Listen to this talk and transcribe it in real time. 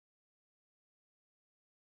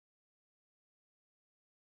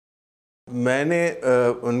میں نے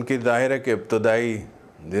ان کی ظاہر ہے کہ ابتدائی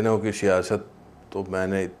دنوں کی سیاست تو میں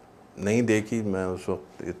نے نہیں دیکھی، میں اس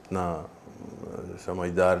وقت اتنا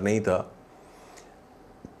سمجھدار نہیں تھا،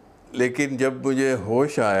 لیکن جب مجھے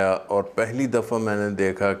ہوش آیا اور پہلی دفعہ میں نے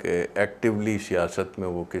دیکھا کہ ایکٹیولی سیاست میں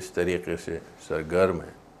وہ کس طریقے سے سرگرم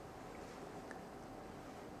ہیں،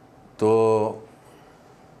 تو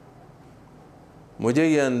مجھے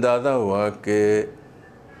یہ اندازہ ہوا کہ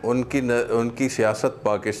ان کی سیاست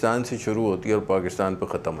پاکستان سے شروع ہوتی ہے اور پاکستان پہ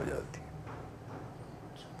ختم ہو جاتی ہے،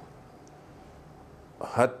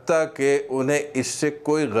 حتیٰ کہ انہیں اس سے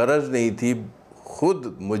کوئی غرض نہیں تھی۔ خود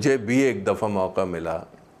مجھے بھی ایک دفعہ موقع ملا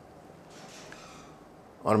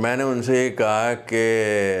اور میں نے ان سے یہ کہا کہ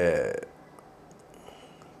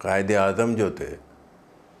قائد اعظم جو تھے،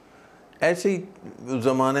 ایسے ہی اس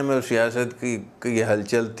زمانے میں سیاست کی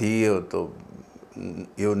ہلچل تھی، تو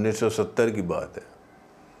یہ 1970 کی بات ہے،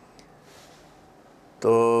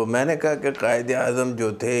 تو میں نے کہا کہ قائد اعظم جو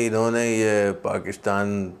تھے انہوں نے یہ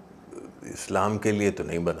پاکستان اسلام کے لیے تو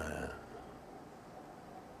نہیں بنایا،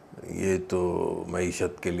 یہ تو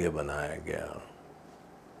معیشت کے لیے بنایا گیا۔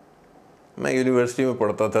 میں یونیورسٹی میں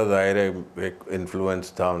پڑھتا تھا، ظاہر ہے ایک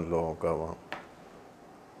انفلوئنس تھا ان لوگوں کا وہاں،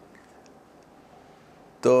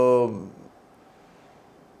 تو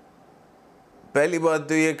پہلی بات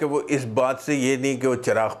تو یہ کہ وہ اس بات سے یہ نہیں کہ وہ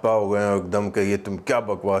چراغ پا ہو گئے ہیں ایک دم کہ یہ تم کیا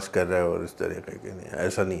بکواس کر رہے ہو اور اس طریقے کے، نہیں،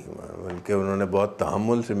 ایسا نہیں ہوا، بلکہ انہوں نے بہت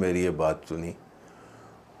تحمل سے میری یہ بات سنی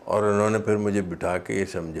اور انہوں نے پھر مجھے بٹھا کے یہ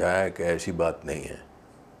سمجھایا کہ ایسی بات نہیں ہے۔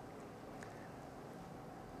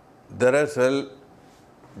 دراصل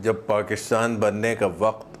جب پاکستان بننے کا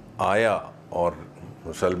وقت آیا اور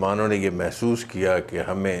مسلمانوں نے یہ محسوس کیا کہ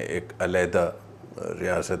ہمیں ایک علیحدہ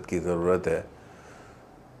ریاست کی ضرورت ہے،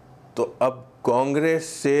 تو اب کانگریس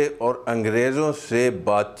سے اور انگریزوں سے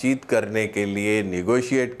بات چیت کرنے کے لیے،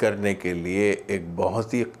 نیگوشیٹ کرنے کے لیے ایک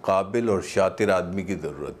بہت ہی قابل اور شاطر آدمی کی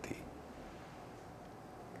ضرورت تھی،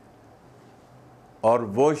 اور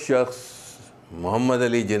وہ شخص محمد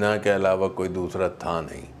علی جناح کے علاوہ کوئی دوسرا تھا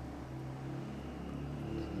نہیں۔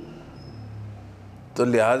 تو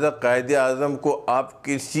لہٰذا قائد اعظم کو آپ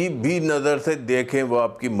کسی بھی نظر سے دیکھیں، وہ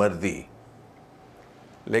آپ کی مرضی،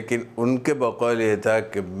 لیکن ان کے بقول یہ تھا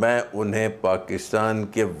کہ میں انہیں پاکستان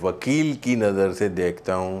کے وکیل کی نظر سے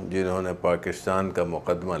دیکھتا ہوں، جنہوں نے پاکستان کا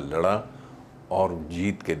مقدمہ لڑا اور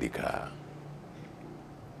جیت کے دکھایا۔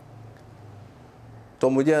 تو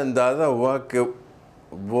مجھے اندازہ ہوا کہ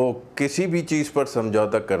وہ کسی بھی چیز پر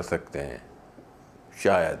سمجھوتہ کر سکتے ہیں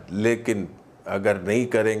شاید، لیکن اگر نہیں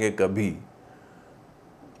کریں گے کبھی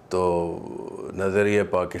تو نظریہ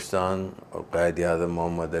پاکستان اور قائد اعظم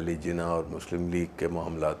محمد علی جناح اور مسلم لیگ کے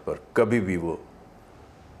معاملات پر کبھی بھی وہ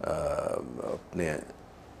اپنے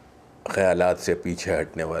خیالات سے پیچھے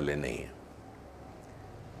ہٹنے والے نہیں ہیں۔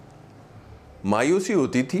 مایوسی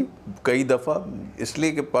ہوتی تھی کئی دفعہ، اس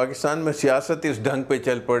لیے کہ پاکستان میں سیاست اس ڈھنگ پہ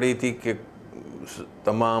چل پڑی تھی کہ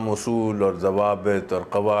تمام اصول اور ضوابط اور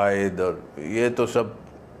قواعد اور یہ تو سب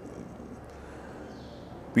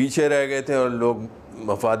پیچھے رہ گئے تھے اور لوگ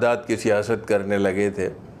مفادات کی سیاست کرنے لگے تھے،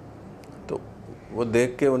 تو وہ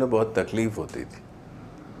دیکھ کے انہیں بہت تکلیف ہوتی تھی،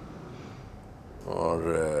 اور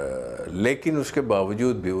لیکن اس کے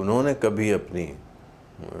باوجود بھی انہوں نے کبھی اپنی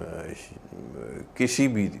کسی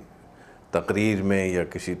بھی تقریر میں یا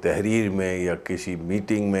کسی تحریر میں یا کسی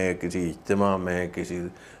میٹنگ میں، کسی اجتماع میں، کسی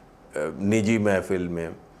نجی محفل میں،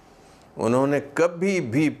 انہوں نے کبھی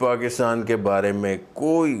بھی پاکستان کے بارے میں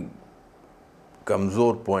کوئی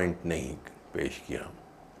کمزور پوائنٹ نہیں پیش کیا۔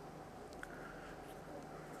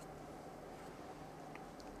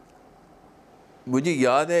 مجھے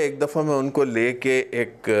یاد ہے ایک دفعہ میں ان کو لے کے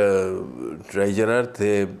ایک ٹریجرر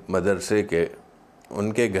تھے مدرسے کے،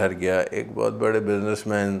 ان کے گھر گیا، ایک بہت بڑے بزنس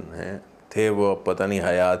مین تھے وہ، پتہ نہیں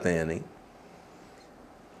حیات ہیں یا نہیں،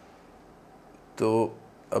 تو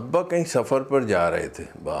ابا کہیں سفر پر جا رہے تھے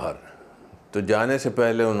باہر، تو جانے سے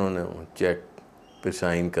پہلے انہوں نے چیک پہ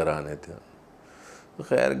سائن کرانے تھے،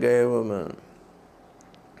 خیر گئے وہ، میں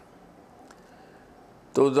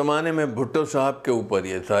تو اس زمانے میں بھٹو صاحب کے اوپر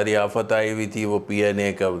یہ ساری آفت آئی ہوئی تھی، وہ پی این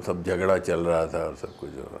اے کا سب جھگڑا چل رہا تھا اور سب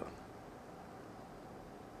کچھ ہو رہا،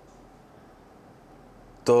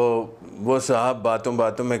 تو وہ صاحب باتوں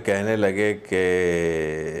باتوں میں کہنے لگے کہ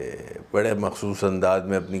بڑے مخصوص انداز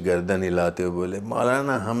میں اپنی گردن ہلاتے ہوئے بولے،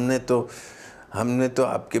 مولانا ہم نے تو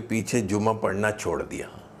آپ کے پیچھے جمعہ پڑھنا چھوڑ دیا،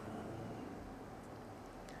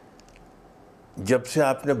 جب سے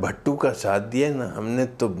آپ نے بھٹو کا ساتھ دیا نا، ہم نے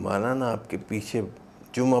تو مولانا آپ کے پیچھے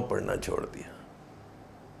جمعہ پڑھنا چھوڑ دیا،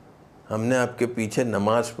 ہم نے آپ کے پیچھے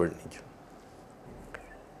نماز پڑھنی چھوڑ۔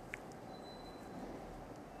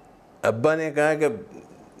 ابا نے کہا کہ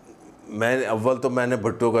اول تو میں نے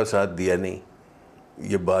بھٹو کا ساتھ دیا نہیں،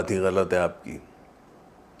 یہ بات ہی غلط ہے آپ کی.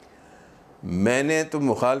 میں نے تو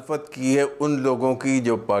مخالفت کی ہے ان لوگوں کی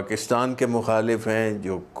جو پاکستان کے مخالف ہیں,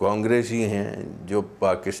 جو کانگریسی ہیں, جو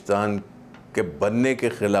پاکستان کے بننے کے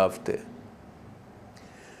خلاف تھے.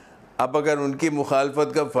 اب اگر ان کی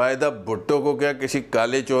مخالفت کا فائدہ بھٹو کو کیا کسی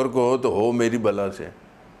کالے چور کو ہو تو ہو میری بلا سے,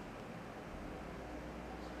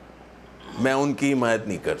 میں ان کی حمایت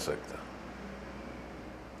نہیں کر سکتا.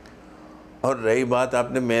 اور رہی بات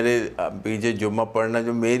آپ نے میرے پیچھے جمعہ پڑھنا,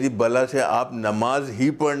 جو میری بلا سے آپ نماز ہی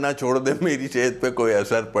پڑھنا چھوڑ دیں, میری صحت پہ کوئی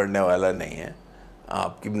اثر پڑنے والا نہیں ہے.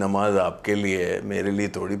 آپ کی نماز آپ کے لیے ہے, میرے لیے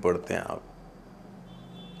تھوڑی پڑھتے ہیں آپ.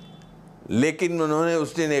 لیکن انہوں نے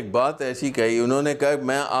اس دن ایک بات ایسی کہی, انہوں نے کہا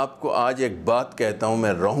میں آپ کو آج ایک بات کہتا ہوں,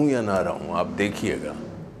 میں رہوں یا نہ رہوں آپ دیکھیے گا.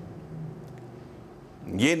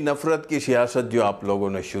 یہ نفرت کی سیاست جو آپ لوگوں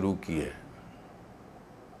نے شروع کی ہے,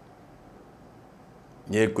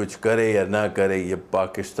 یہ کچھ کرے یا نہ کرے, یہ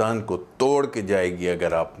پاکستان کو توڑ کے جائے گی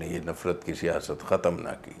اگر آپ نے یہ نفرت کی سیاست ختم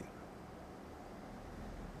نہ کی.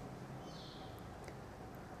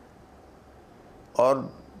 اور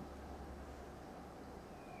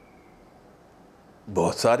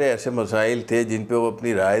بہت سارے ایسے مسائل تھے جن پہ وہ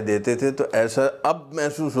اپنی رائے دیتے تھے, تو ایسا اب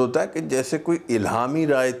محسوس ہوتا ہے کہ جیسے کوئی الہامی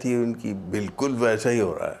رائے تھی ان کی, بالکل ویسا ہی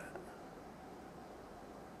ہو رہا ہے.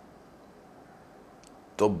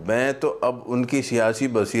 تو میں تو اب ان کی سیاسی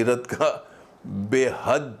بصیرت کا بے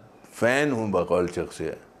حد فین ہوں بقول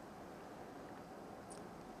شخصیت,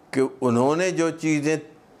 کہ انہوں نے جو چیزیں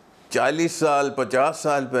 40 سال 50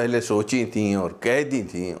 سال پہلے سوچی تھیں اور کہہ دی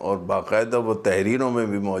تھیں, اور باقاعدہ وہ تحریروں میں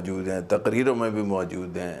بھی موجود ہیں, تقریروں میں بھی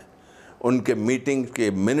موجود ہیں, ان کے میٹنگ کے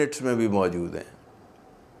منٹس میں بھی موجود ہیں,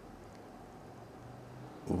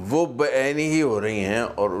 وہ بعینی ہی ہو رہی ہیں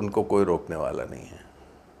اور ان کو کوئی روکنے والا نہیں ہے.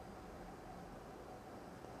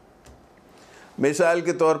 مثال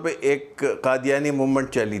کے طور پہ ایک قادیانی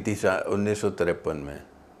موومنٹ چلی تھی 1953 میں,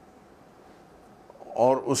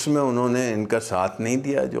 اور اس میں انہوں نے ان کا ساتھ نہیں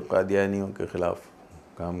دیا جو قادیانیوں کے خلاف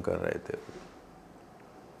کام کر رہے تھے.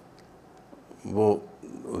 وہ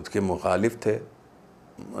اس کے مخالف تھے,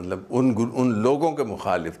 مطلب ان لوگوں کے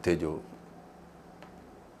مخالف تھے جو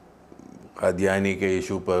قادیانی کے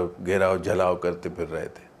ایشو پر گھیراؤ جھلاؤ کرتے پھر رہے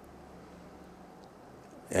تھے.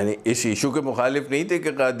 یعنی اس ایشو کے مخالف نہیں تھے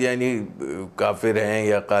کہ قادیانی کافر ہیں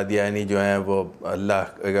یا قادیانی جو ہیں وہ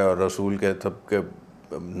اللہ اور رسول کے سب کے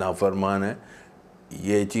نافرمان ہیں,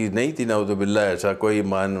 یہ چیز نہیں تھی نعوذ باللہ, ایسا کوئی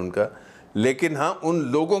ایمان ان کا. لیکن ہاں ان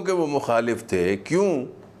لوگوں کے وہ مخالف تھے. کیوں؟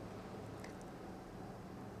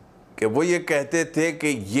 کہ وہ یہ کہتے تھے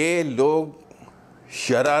کہ یہ لوگ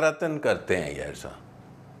شرارتاً کرتے ہیں یہ ایسا.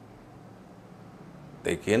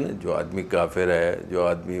 دیکھیے نا, جو آدمی کافر ہے, جو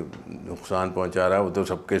آدمی نقصان پہنچا رہا ہے, وہ تو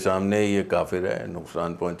سب کے سامنے یہ کافر ہے,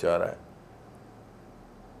 نقصان پہنچا رہا ہے.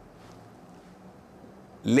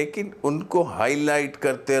 لیکن ان کو ہائی لائٹ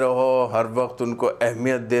کرتے رہو, ہر وقت ان کو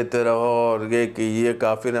اہمیت دیتے رہو, اور یہ کہ یہ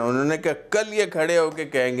کافر ہیں. انہوں نے کہا کل یہ کھڑے ہو کے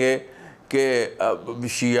کہیں گے کہ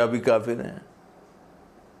شیعہ بھی کافر ہیں,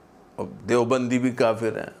 دیوبندی بھی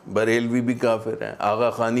کافر ہیں, بریلوی بھی کافر ہیں, آغا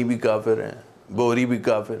خانی بھی کافر ہیں, بوری بھی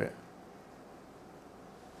کافر ہیں.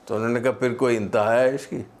 تو انہوں نے کہا پھر کوئی انتہا ہے اس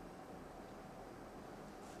کی؟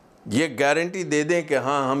 یہ گارنٹی دے دیں کہ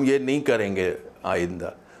ہاں ہم یہ نہیں کریں گے آئندہ.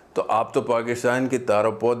 تو آپ تو پاکستان کی تار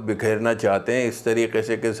و پود بکھیرنا چاہتے ہیں اس طریقے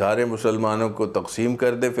سے کہ سارے مسلمانوں کو تقسیم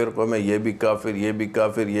کر دے فرقوں میں, یہ بھی کافر, یہ بھی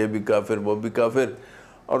کافر, یہ بھی کافر, وہ بھی کافر,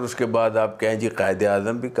 اور اس کے بعد آپ کہیں جی قائد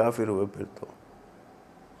اعظم بھی کافر ہوئے. پھر تو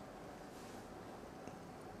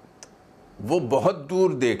وہ بہت دور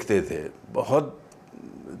دیکھتے تھے, بہت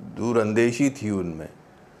دور اندیشی تھی ان میں.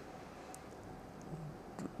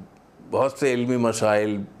 بہت سے علمی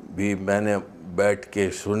مسائل بھی میں نے بیٹھ کے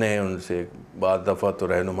سنے ان سے, بعض دفعہ تو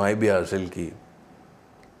رہنمائی بھی حاصل کی.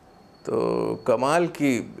 تو کمال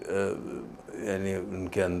کی یعنی ان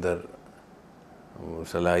کے اندر وہ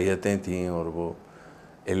صلاحیتیں تھیں اور وہ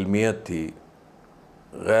علمیت تھی,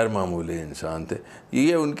 غیر معمولی انسان تھے.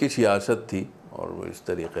 یہ ان کی سیاست تھی اور وہ اس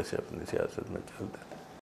طریقے سے اپنی سیاست میں چلتے تھے.